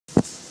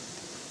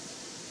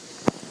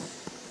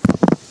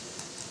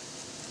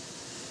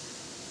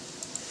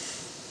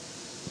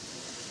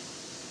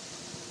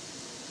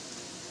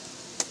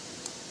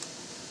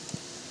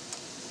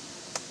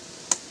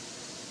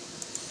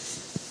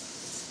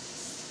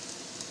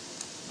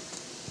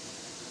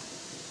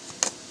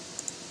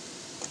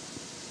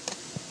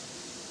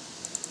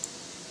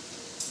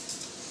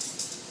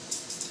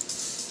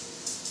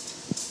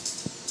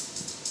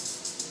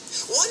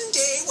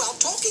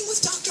talking with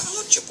Dr.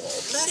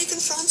 Archibald, Larry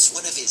confronts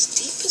one of his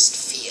deepest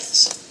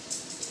fears.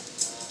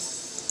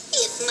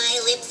 If my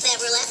lips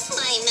ever left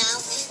my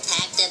mouth,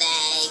 packed a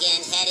bag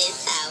and headed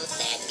south,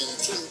 that'd be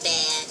too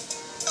bad.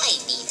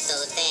 I'd be so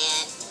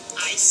sad.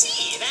 I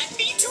see, that'd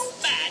be too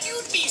bad.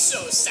 You'd be so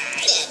sad.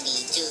 That'd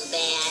be too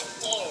bad.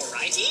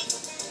 Alrighty.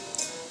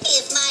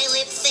 If my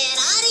lips said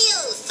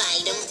adios,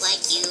 I don't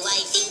like you,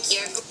 I think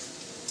you're...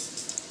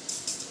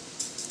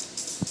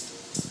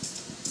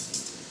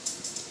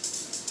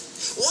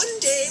 One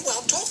day,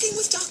 while talking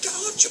with Dr.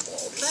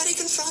 Archibald, Larry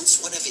confronts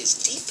one of his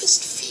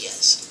deepest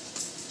fears.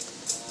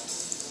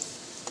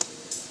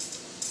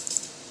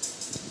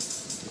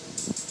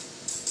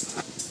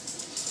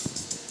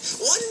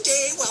 One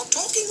day, while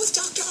talking with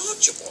Dr.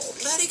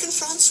 Archibald, Larry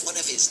confronts one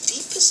of his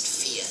deepest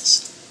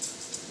fears.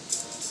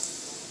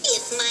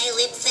 If my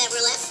lips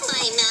ever left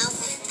my mouth,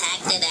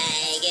 packed a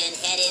bag and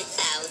headed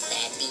south,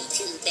 that'd be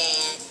too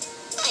bad.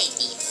 I'd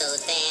be so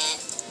sad.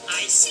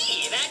 I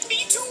see, that'd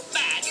be too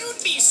bad.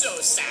 You'd be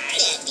so sad.